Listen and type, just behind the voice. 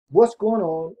What's going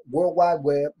on? World Wide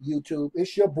Web, YouTube.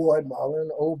 It's your boy, Marlon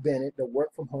O Bennett, the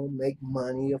work from home, make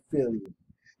money affiliate.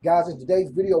 Guys, in today's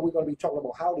video, we're going to be talking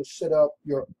about how to set up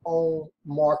your own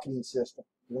marketing system.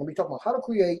 We're going to be talking about how to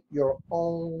create your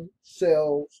own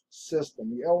sales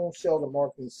system, your own sales and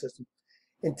marketing system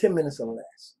in 10 minutes or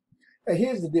less. And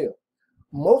here's the deal.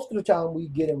 Most of the time we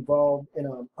get involved in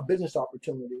a business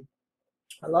opportunity,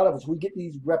 a lot of us, we get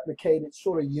these replicated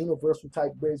sort of universal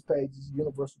type bridge pages,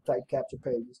 universal type capture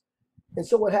pages. And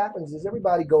so what happens is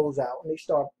everybody goes out and they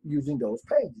start using those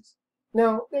pages.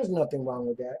 Now, there's nothing wrong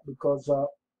with that because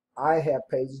I have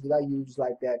pages that I use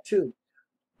like that too.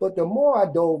 But the more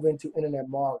I dove into internet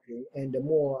marketing and the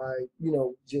more I,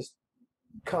 just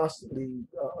constantly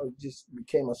just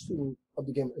became a student of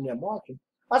the game of internet marketing,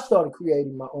 I started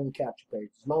creating my own capture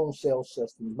pages, my own sales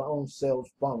systems, my own sales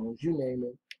funnels, you name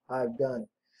it, I've done it.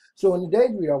 So in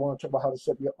today's video, I want to talk about how to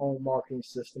set up your own marketing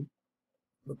system,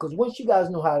 because once you guys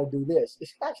know how to do this,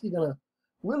 it's actually going to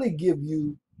really give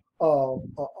you,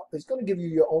 it's going to give you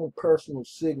your own personal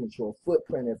signature or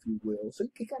footprint, if you will, so you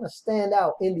can kind of stand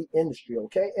out in the industry,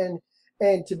 okay?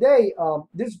 And today,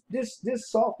 this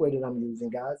software that I'm using,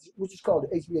 guys, which is called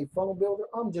the HBA Funnel Builder,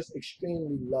 I'm just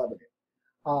extremely loving it.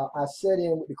 I sat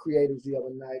in with the creators the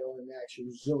other night on an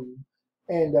actual Zoom,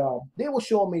 and they were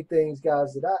showing me things,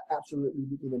 guys, that I absolutely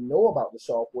didn't even know about the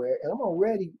software, and I'm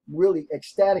already really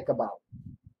ecstatic about it.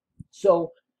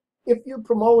 So if you're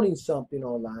promoting something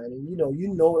online and you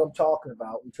know what I'm talking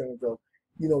about in terms of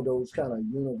those kind of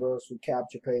universal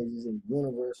capture pages and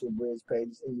universal bridge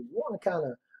pages, and you want to kind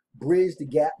of bridge the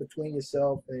gap between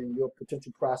yourself and your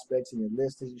potential prospects and your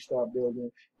list as you start building,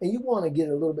 and you want to get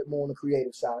a little bit more on the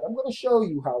creative side, I'm going to show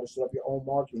you how to set up your own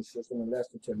marketing system in less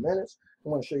than 10 minutes.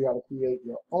 I'm going to show you how to create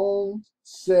your own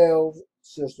sales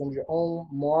systems, your own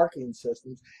marketing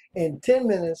systems in 10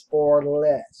 minutes or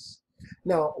less.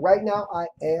 Now, right now, I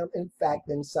am in fact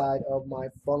inside of my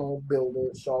funnel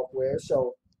builder software.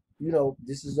 So,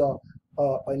 this is an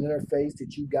interface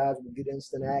that you guys will get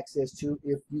instant access to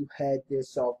if you had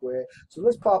this software. So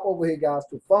let's pop over here, guys,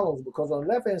 to funnels, because on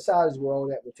the left-hand side is where all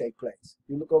that will take place. If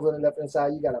you look over on the left-hand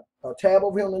side, you got a tab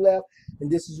over here on the left,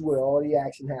 and this is where all the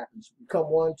action happens. You come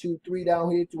 1, 2, 3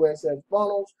 down here to where it says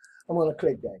funnels. I'm going to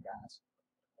click that, guys.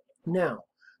 Now,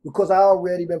 because I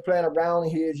already been playing around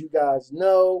here, as you guys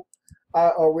know, I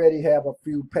already have a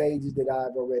few pages that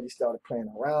I've already started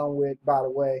playing around with, by the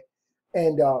way.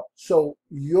 And so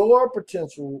your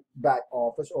potential back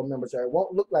office or members area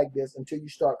won't look like this until you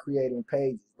start creating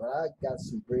pages. But I got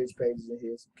some bridge pages in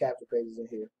here, some capture pages in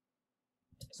here,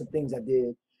 some things I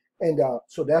did. And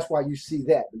so that's why you see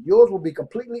that. But yours will be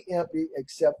completely empty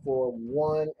except for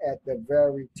one at the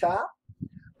very top,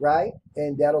 right?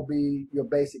 And that'll be your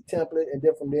basic template. And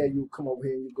then from there, you come over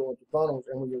here and you go into funnels.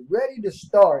 And when you're ready to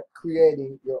start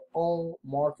creating your own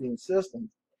marketing system,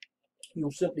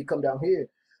 you'll simply come down here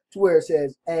to where it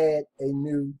says add a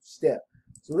new step.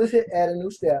 So let's hit add a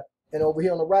new step. And over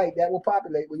here on the right, that will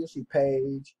populate where you'll see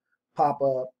page, pop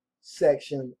up,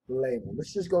 section, label.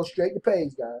 Let's just go straight to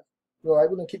page, guys. All right,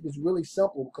 we're going to keep this really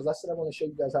simple because I said I want to show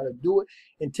you guys how to do it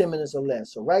in 10 minutes or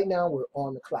less. So right now, we're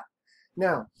on the clock.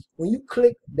 Now, when you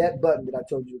click that button that I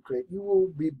told you to click, you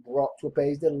will be brought to a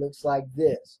page that looks like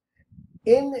this.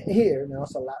 In here, now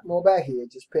it's a lot more back here.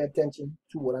 Just pay attention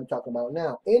to what I'm talking about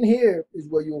now. In here is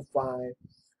where you'll find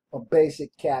a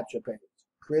basic capture page.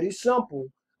 Pretty simple,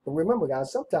 but remember,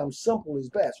 guys, sometimes simple is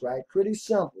best, right? Pretty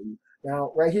simple.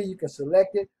 Now, right here, you can select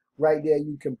it. Right there,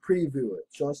 you can preview it.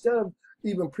 So instead of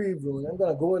even previewing, I'm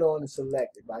going to go on and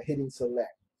select it by hitting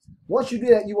select. Once you do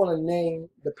that, you want to name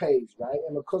the page, right?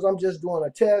 And because I'm just doing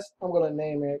a test, I'm going to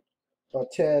name it a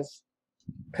test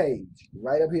page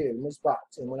right up here in this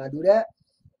box. And when I do that,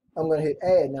 I'm going to hit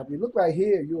add. Now, if you look right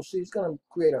here, you'll see it's going to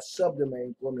create a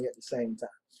subdomain for me at the same time.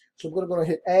 So I'm going to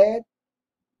hit add.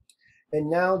 And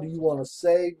now, do you want to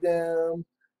save them?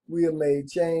 We have made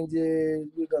changes.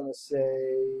 We're going to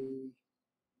say,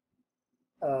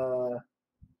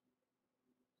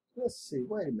 let's see.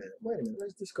 Wait a minute.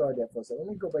 Let's discard that for a second.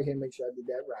 Let me go back here and make sure I did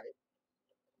that right.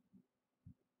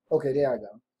 Okay, there I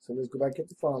go. So let's go back up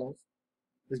to funnels.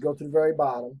 Let's go to the very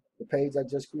bottom. The page I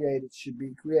just created should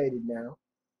be created now.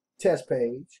 Test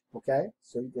page. Okay,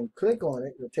 so you can click on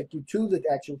it. It'll take you to the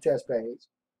actual test page.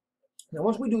 Now,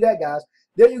 once we do that, guys,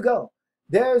 there you go.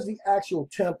 There's the actual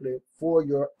template for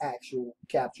your actual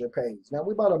capture page. Now,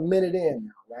 we're about a minute in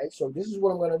now, right? So this is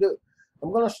what I'm going to do.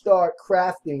 I'm going to start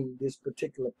crafting this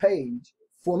particular page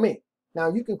for me.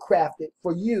 Now, you can craft it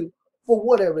for you for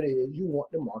whatever it is you want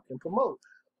to market and promote,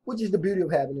 which is the beauty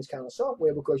of having this kind of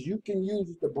software, because you can use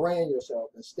it to brand yourself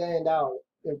and stand out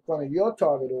in front of your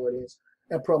target audience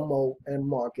and promote and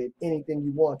market anything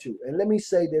you want to. And let me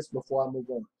say this before I move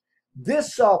on.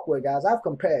 This software, guys, I've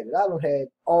compared it. I don't have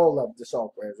all of the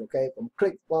softwares, okay? From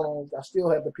ClickFunnels, I still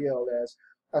have the PLS.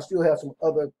 I still have some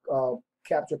other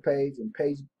capture page and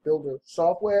page builder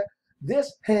software.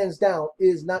 This, hands down,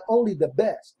 is not only the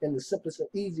best and the simplest and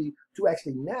easy to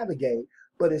actually navigate,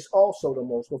 but it's also the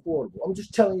most affordable. I'm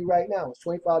just telling you right now, it's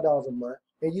 $25 a month,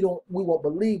 and we won't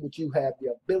believe what you have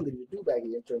the ability to do back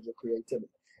here in terms of creativity.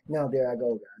 Now, there I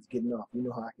go, guys, getting off. You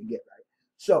know how I can get, right?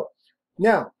 So,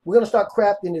 now, we're going to start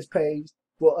crafting this page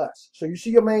for us. So you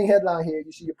see your main headline here,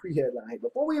 you see your pre-headline here.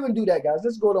 Before we even do that, guys,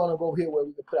 let's go down and go over here where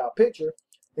we can put our picture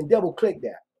and double click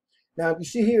that. Now, if you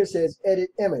see here, it says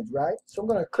edit image, right? So I'm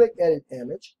going to click edit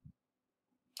image.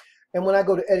 And when I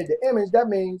go to edit the image, that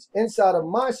means inside of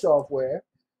my software,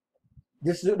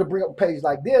 this is to bring up a page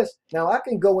like this. Now, I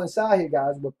can go inside here,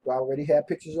 guys, but I already have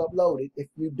pictures uploaded. If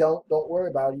you don't worry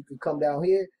about it. You can come down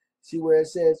here. See where it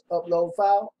says upload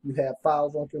file? You have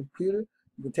files on your computer.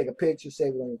 You can take a picture,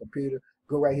 save it on your computer,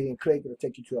 go right here and click. It'll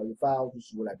take you to all your files,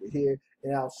 which is what I did here.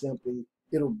 And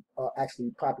it'll actually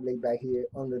populate back here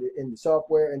in the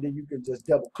software. And then you can just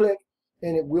double click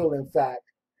and it will, in fact,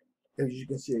 as you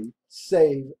can see,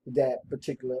 save that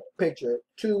particular picture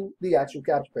to the actual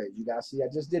capture page. You guys see, I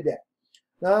just did that.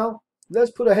 Now,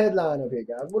 let's put a headline up here,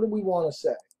 guys. What do we want to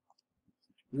say?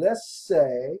 Let's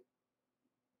say,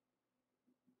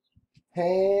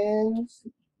 hands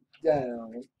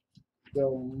down, the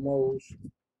most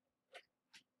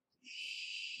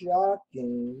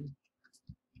shocking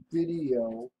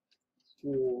video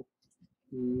for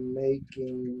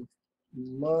making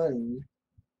money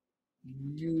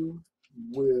you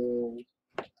will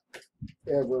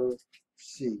ever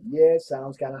see. Yeah, it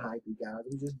sounds kind of hypey, guys.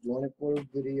 I'm just doing it for a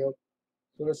video,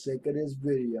 for the sake of this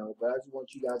video, but I just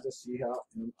want you guys to see how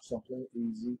something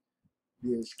easy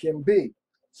this can be.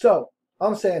 So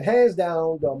I'm saying, hands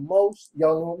down, the most,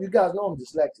 y'all know, you guys know I'm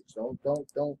dyslexic, so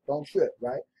don't trip,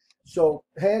 right? So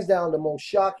hands down, the most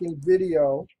shocking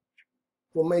video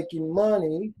for making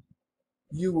money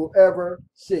you will ever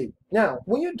see. Now,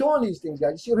 when you're doing these things,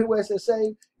 guys, you see where it says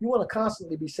save? You want to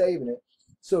constantly be saving it.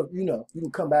 So, you know, you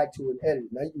can come back to it and edit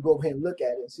it. Now, you can go ahead and look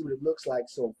at it and see what it looks like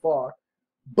so far.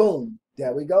 Boom.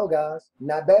 There we go, guys.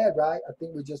 Not bad, right? I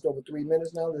think we're just over 3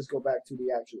 minutes now. Let's go back to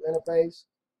the actual interface.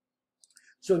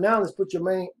 So now let's put your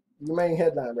main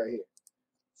headline right here.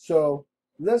 So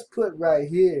let's put right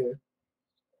here,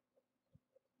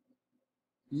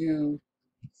 you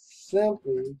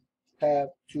simply have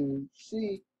to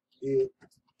see it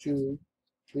to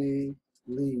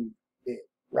believe it,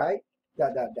 right?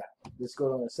 Dot, dot, dot. Let's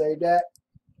go on and save that.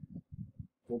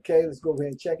 Okay, let's go ahead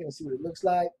and check it and see what it looks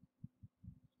like.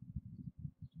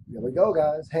 There we go,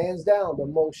 guys. Hands down, the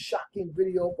most shocking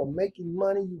video for making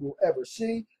money you will ever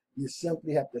see. You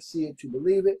simply have to see it to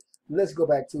believe it. Let's go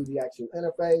back to the actual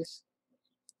interface.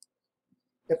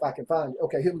 If I can find it.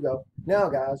 Okay, here we go. Now,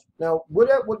 guys, now what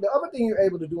the other thing you're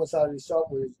able to do inside of this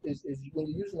software is when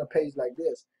you're using a page like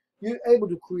this, you're able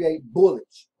to create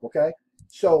bullets, okay?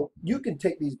 So you can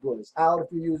take these bullets out if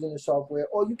you're using the software,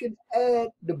 or you can add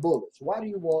the bullets. Why do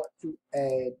you want to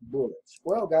add bullets?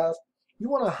 Well, guys, you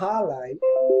want to highlight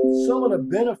some of the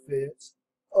benefits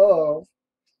of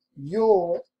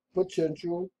your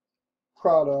potential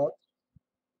product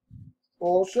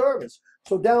or service.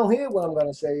 So down here, what I'm going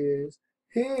to say is,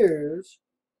 here's,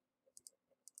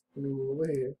 let me move over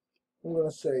here. I'm going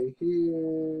to say,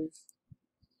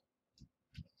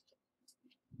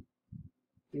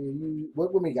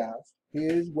 work with me, guys.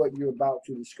 Here's what you're about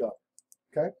to discover.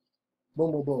 Okay?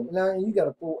 Boom, boom, boom. Now, you got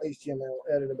a full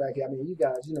HTML editor back here. I mean, you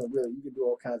guys, you know, really, you can do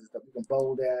all kinds of stuff. You can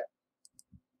bold that.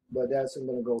 But that's, I'm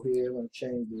going to go here. I'm going to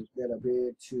change that up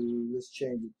here to, let's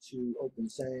change it to Open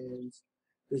Sans.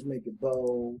 Let's make it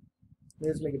bold.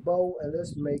 Let's make it bold, and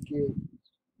let's make it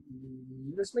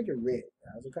red,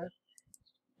 guys, okay?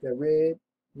 That red,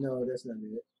 no, that's not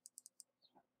it.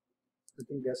 I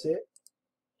think that's it.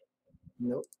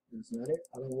 Nope, that's not it.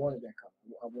 I don't want it that color.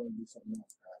 I want to do something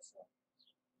else, guys. So,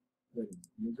 wait a minute,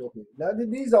 let me go here. Now,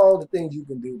 these are all the things you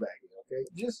can do back here, okay?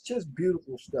 Just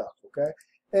beautiful stuff, okay?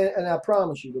 And I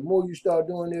promise you, the more you start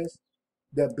doing this,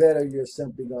 the better you're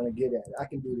simply going to get at it. I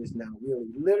can do this now,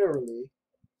 really, literally,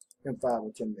 in 5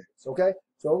 or 10 minutes, okay?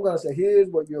 So I'm going to say, here's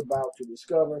what you're about to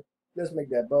discover. Let's make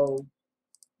that bold.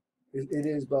 It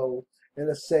is bold. And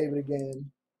let's save it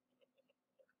again.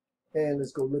 And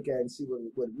let's go look at it and see what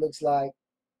it looks like.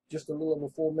 Just a little over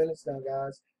 4 minutes now,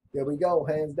 guys. There we go.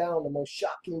 Hands down, the most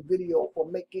shocking video for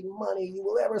making money you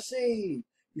will ever see.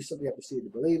 You simply have to see it to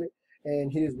believe it.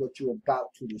 And here's what you're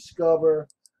about to discover.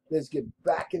 Let's get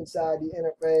back inside the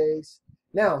interface.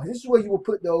 Now, this is where you will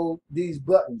put these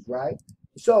buttons, right?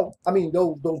 So, I mean,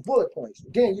 those bullet points.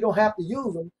 Again, you don't have to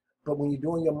use them, but when you're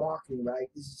doing your marketing, right,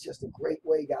 this is just a great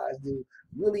way, guys, to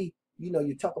really,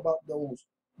 you talk about those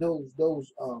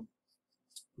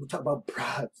we talk about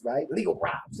bribes, right? Legal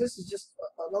bribes. This is just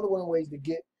another one of the ways to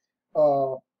get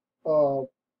uh, uh,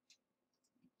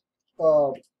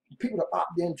 uh, people to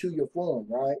opt into your forum,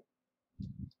 right?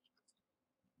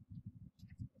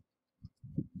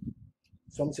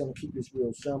 So I'm just going to keep this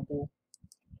real simple.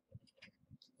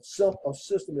 A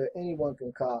system that anyone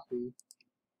can copy.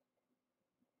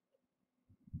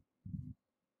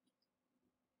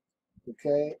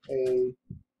 Okay, a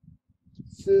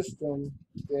system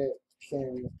that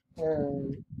can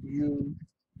earn you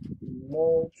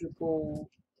multiple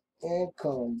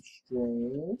income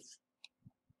streams.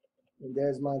 And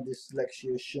there's my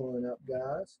dyslexia showing up,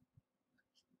 guys.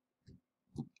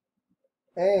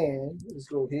 And let's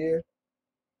go here.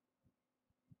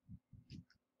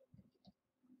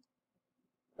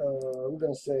 We're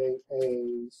going to say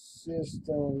a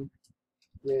system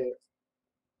that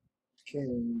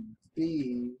can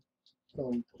be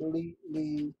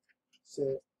completely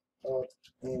set up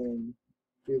in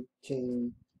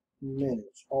 15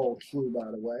 minutes. All true,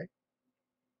 by the way.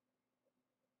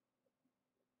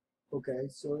 Okay,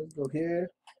 so let's go here.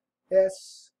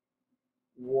 SY,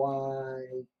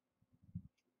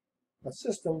 a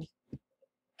system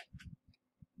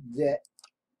that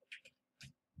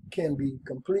can be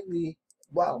completely,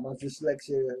 wow, my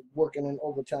dyslexia working in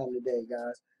overtime today,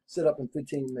 guys. Set up in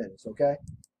 15 minutes, okay?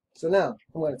 So now,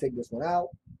 I'm going to take this one out.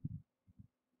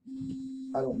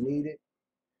 I don't need it.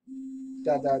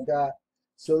 Dot, dot, dot.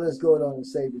 So let's go down and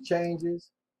save the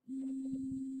changes.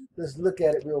 Let's look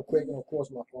at it real quick. And of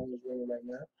course, my phone is ringing right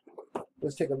now.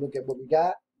 Let's take a look at what we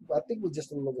got. I think we're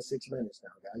just a little over 6 minutes now,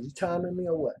 guys. You timing me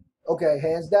or what? Okay,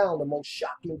 hands down, the most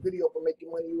shocking video for making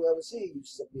money you ever see. You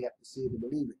simply have to see it to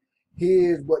believe it.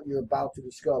 Here's what you're about to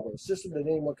discover. A system that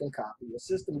anyone can copy. A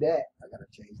system that, I gotta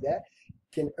change that,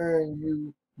 can earn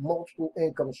you multiple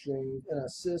income streams, and a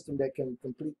system that can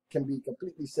be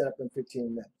completely set up in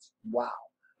 15 minutes. Wow.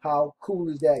 How cool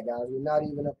is that, guys? We're not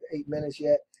even up to 8 minutes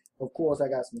yet. Of course, I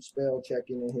got some spell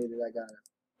checking in here that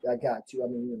I got to. I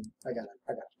mean, I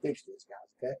gotta fix this,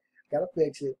 guys. Okay, gotta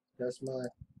fix it. That's my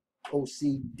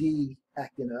OCD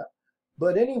acting up.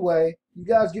 But anyway, you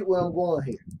guys get where I'm going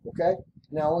here. Okay.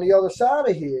 Now on the other side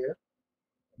of here,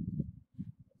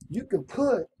 you can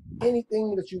put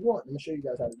anything that you want. Let me show you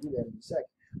guys how to do that in a second.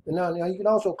 But now you can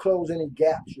also close any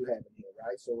gaps you have in here,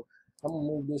 right? So I'm gonna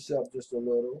move this up just a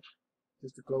little,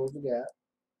 just to close the gap.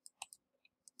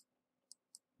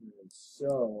 And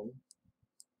so,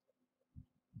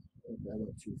 okay, I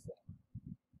went too far.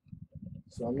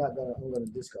 So I'm gonna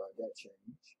discard that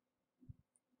change.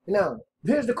 Now,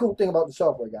 here's the cool thing about the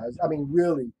software, guys. I mean,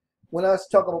 really, when we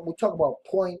talk about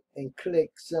point and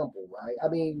click simple, right? I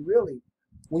mean, really,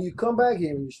 when you come back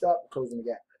here and you start closing the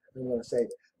gap, I'm gonna save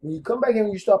it. When you come back here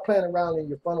and you start playing around in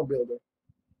your funnel builder,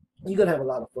 you're gonna have a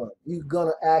lot of fun. You're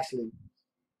gonna actually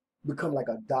become like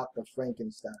a Dr.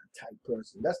 Frankenstein type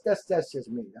person. That's just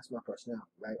me. That's my personality,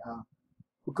 right?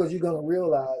 Because you're gonna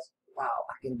realize, wow,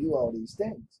 I can do all these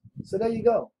things. So there you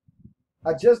go.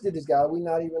 I just did this, guy. We're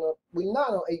not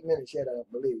on 8 minutes yet, I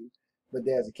don't believe. But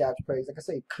there's a capture page. Like I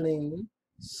say, clean,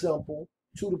 simple,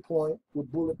 to the point,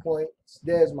 with bullet points.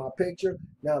 There's my picture.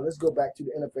 Now let's go back to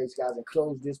the interface, guys, and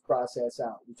close this process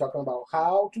out. We're talking about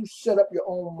how to set up your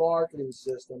own marketing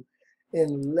system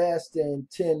in less than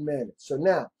 10 minutes. So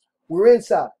now we're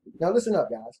inside. Now listen up,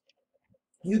 guys.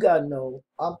 You gotta know,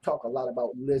 I'm talking a lot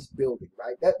about list building,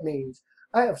 right? That means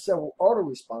I have several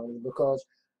autoresponders because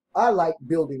I like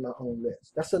building my own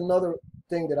list. That's another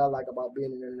thing that I like about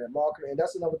being an internet marketer, and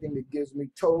that's another thing that gives me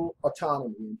total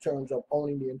autonomy in terms of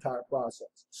owning the entire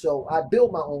process. So I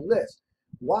build my own list.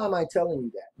 Why am I telling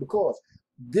you that? Because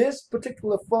this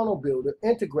particular funnel builder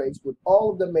integrates with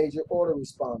all of the major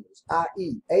autoresponders,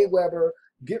 i.e. Aweber,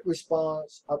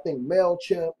 GetResponse, I think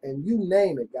MailChimp, and you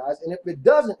name it, guys. And if it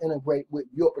doesn't integrate with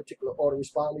your particular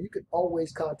autoresponder, you can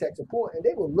always contact support, and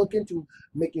they will look into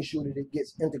making sure that it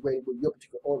gets integrated with your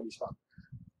particular autoresponder.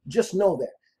 Just know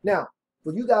that. Now,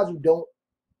 for you guys who don't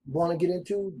want to get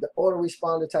into the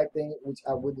autoresponder type thing, which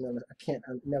I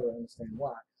never understand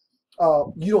why.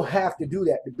 You don't have to do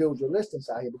that to build your list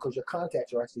inside here because your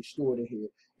contacts are actually stored in here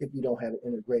if you don't have it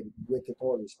integrated with an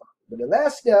autoresponder. But the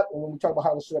last step, when we talk about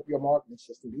how to set up your marketing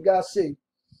system, you guys see,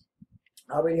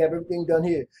 I already have everything done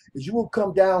here, is you will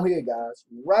come down here, guys,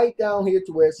 right down here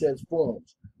to where it says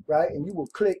forms, right? And you will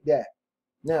click that.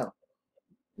 Now,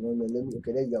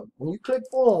 okay, there you go. When you click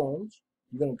forms,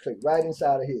 you're going to click right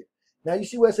inside of here. Now, you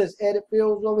see where it says edit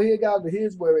fields over here, guys? But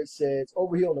here's where it says,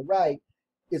 over here on the right,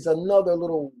 is another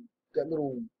little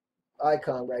little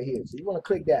icon right here. So you want to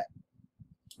click that,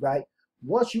 right?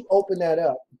 Once you open that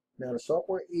up, now the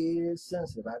software is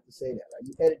sensitive. I have to say that, right?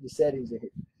 You edit the settings in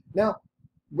here. Now,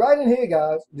 right in here,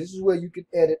 guys, this is where you can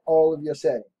edit all of your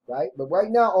settings, right? But right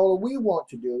now, all we want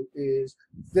to do is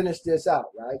finish this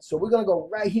out, right? So we're going to go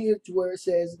right here to where it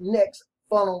says next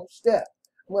funnel step.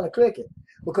 I'm going to click it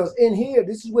because in here,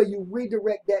 this is where you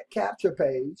redirect that capture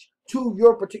page to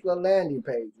your particular landing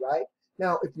page, right?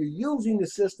 Now, if you're using the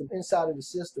system inside of the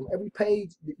system, every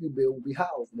page that you build will be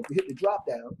housed. And if you hit the drop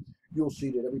down, you'll see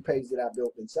that every page that I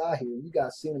built inside here, you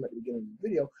guys seen them at the beginning of the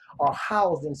video, are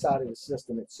housed inside of the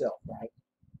system itself, right?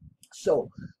 So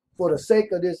for the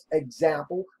sake of this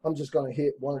example, I'm just going to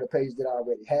hit one of the pages that I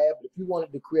already have. But if you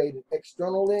wanted to create an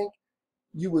external link,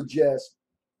 you would just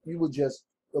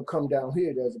come down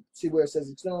here. See where it says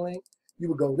external link? You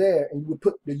would go there and you would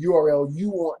put the URL you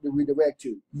want to redirect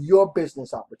to, your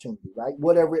business opportunity, right?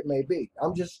 Whatever it may be.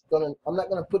 I'm not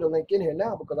gonna put a link in here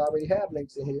now because I already have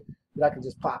links in here that I can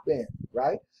just pop in,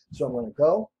 right? So I'm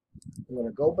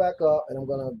gonna go back up and I'm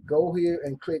gonna go here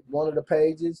and click one of the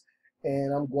pages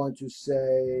and I'm going to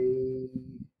say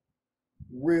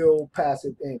real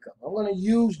passive income. I'm gonna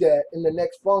use that in the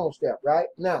next funnel step, right?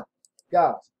 Now,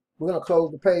 guys, we're gonna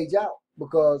close the page out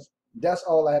because that's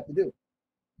all I have to do.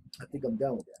 I think I'm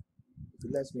done with that. If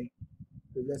it lets me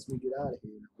get out of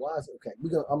here. Why is it okay? I'm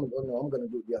gonna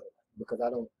do it the other way because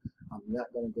I'm not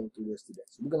gonna go through this today.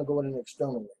 So we're gonna go in an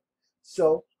external link.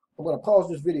 So I'm gonna pause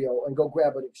this video and go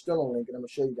grab an external link and I'm gonna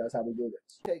show you guys how to do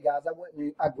this. Okay guys,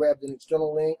 I grabbed an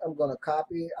external link. I'm gonna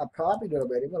copy it. I copied it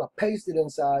already. I'm gonna paste it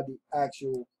inside the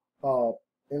actual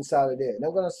inside of there. And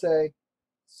I'm gonna say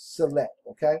select,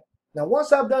 okay? Now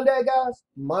once I've done that, guys,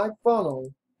 my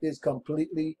funnel is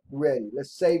completely ready.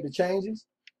 Let's save the changes.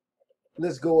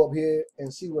 Let's go up here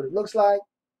and see what it looks like.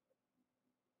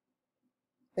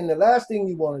 And the last thing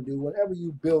you want to do whenever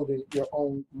you're building your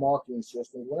own marketing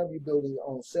system, whenever you're building your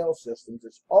own sales systems,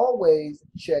 is always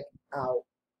check out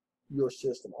your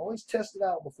system. Always test it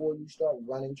out before you start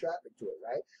running traffic to it,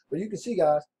 right? But you can see,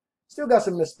 guys, still got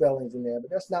some misspellings in there,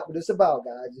 but that's not what it's about,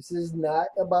 guys. This is not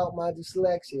about my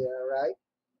dyslexia, right?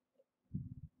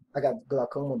 I got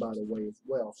glaucoma, by the way, as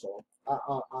well. So,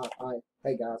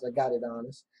 hey guys, I got it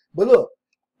honest. But look,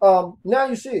 now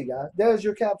you see it, guys. There's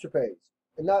your capture page.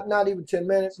 And not even 10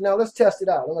 minutes. Now let's test it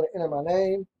out. I'm going to enter my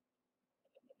name.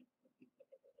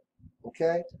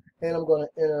 Okay. And I'm going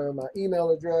to enter my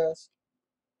email address.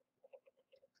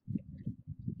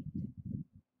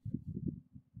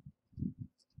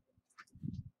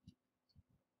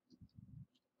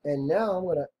 And now I'm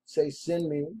going to say, send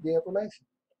me the information.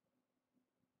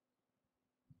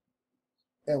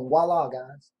 And voila,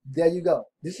 guys. There you go.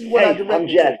 This is what I directed I'm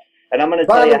Jeff, and I'm going to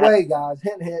tell you. you. By the way, guys,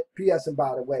 hint, hint, P.S. And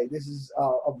by the way, this is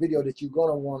a video that you're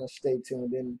going to want to stay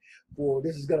tuned in for.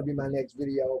 This is going to be my next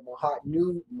video, my hot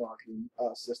new marketing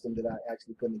system that I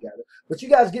actually put together. But you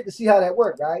guys get to see how that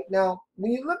works, right? Now,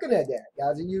 when you're looking at that,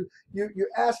 guys, and you're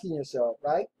asking yourself,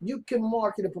 right? You can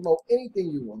market and promote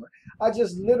anything you want. I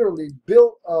just literally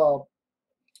built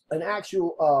an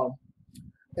actual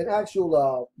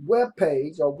web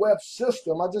page or web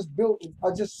system. I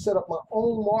just set up my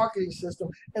own marketing system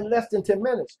in less than 10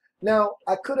 minutes. Now,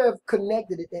 I could have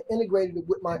connected it and integrated it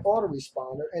with my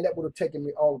autoresponder, and that would have taken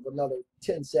me all of another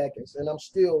 10 seconds, and I'm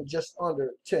still just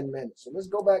under 10 minutes. So let's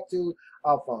go back to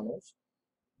our funnels.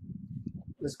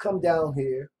 Let's come down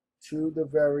here to the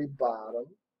very bottom.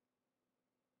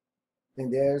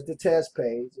 And there's the test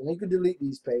page. And you can delete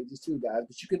these pages too, guys.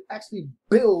 But you can actually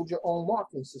build your own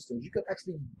marketing systems. You can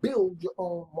actually build your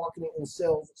own marketing and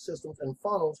sales systems and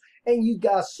funnels. And you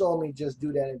guys saw me just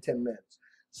do that in 10 minutes.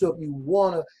 So if you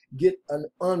want to get an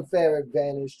unfair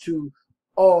advantage to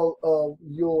all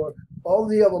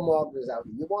the other marketers out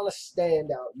there, you want to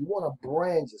stand out, you want to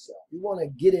brand yourself, you want to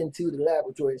get into the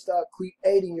laboratory and start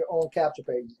creating your own capture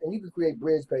pages. And you can create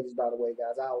bridge pages, by the way,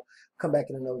 guys. I'll come back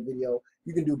in another video.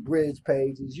 You can do bridge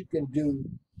pages. You can do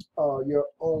your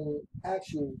own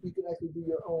you can actually do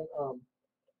your own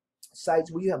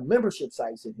sites where you have membership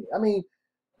sites in here. I mean,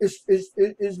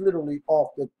 it's literally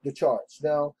off the charts.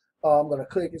 Now, I'm going to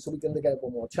click it so we can look at it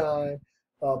one more time.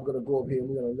 I'm going to go over here and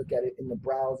we're going to look at it in the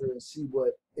browser and see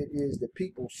what it is that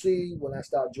people see when I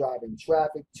start driving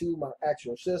traffic to my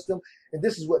actual system. And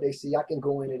this is what they see. I can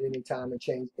go in at any time and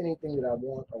change anything that I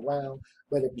want around.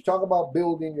 But if you talk about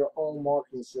building your own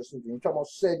marketing systems, and you talk about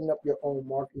setting up your own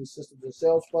marketing systems and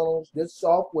sales funnels, this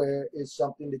software is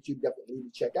something that you definitely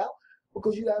need to check out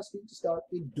because you guys need to start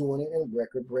doing it in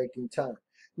record-breaking time.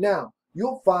 Now,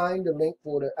 you'll find the link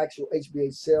for the actual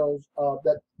HBA sales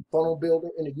that funnel builder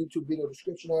in the YouTube video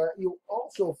description area. You'll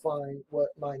also find what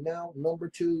my now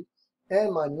 #2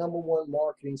 And my #1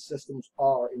 marketing systems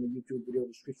are in the YouTube video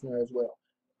description there as well.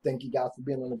 Thank you guys for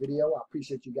being on the video. I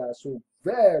appreciate you guys so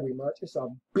very much. It's a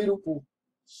beautiful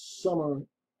summer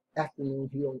afternoon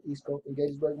here on the East Coast in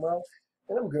Gettysburg, Maryland.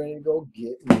 And I'm going to go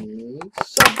get me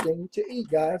something to eat,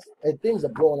 guys. And things are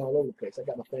blowing all over the place. I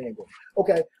got my fan going.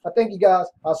 Okay, I thank you guys.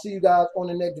 I'll see you guys on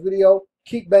the next video.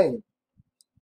 Keep banging.